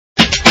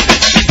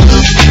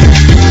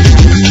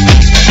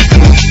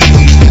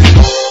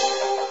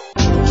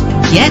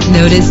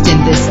noticed in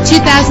this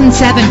 2007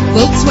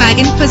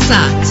 Volkswagen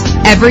Passat.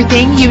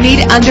 Everything you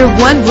need under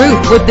one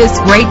roof with this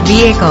great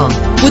vehicle.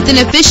 With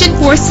an efficient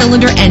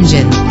 4-cylinder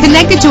engine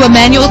connected to a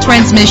manual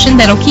transmission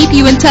that'll keep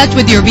you in touch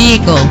with your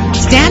vehicle.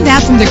 Stand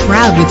out from the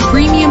crowd with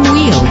premium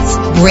wheels.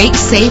 Brake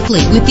safely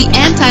with the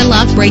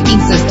anti-lock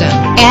braking system.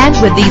 And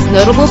with these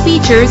notable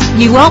features,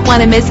 you won't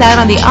want to miss out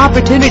on the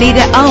opportunity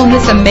to own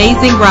this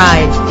amazing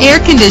ride. Air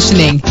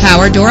conditioning,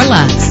 power door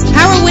locks,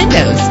 power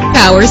windows,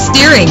 power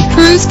steering,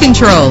 cruise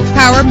control,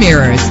 power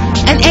mirrors,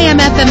 an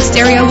AM/FM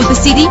stereo with a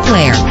CD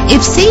player.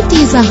 If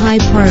safety is a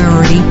high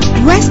priority,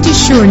 rest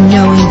assured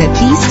knowing that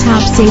these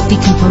top safety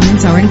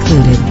components are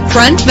included.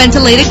 Front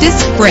ventilated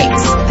disc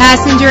brakes,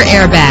 passenger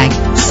airbag,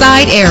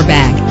 side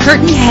airbag,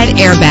 curtain head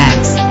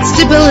airbags,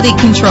 stability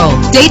control,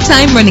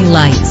 daytime running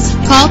lights.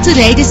 Call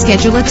today to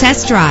schedule a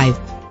test drive.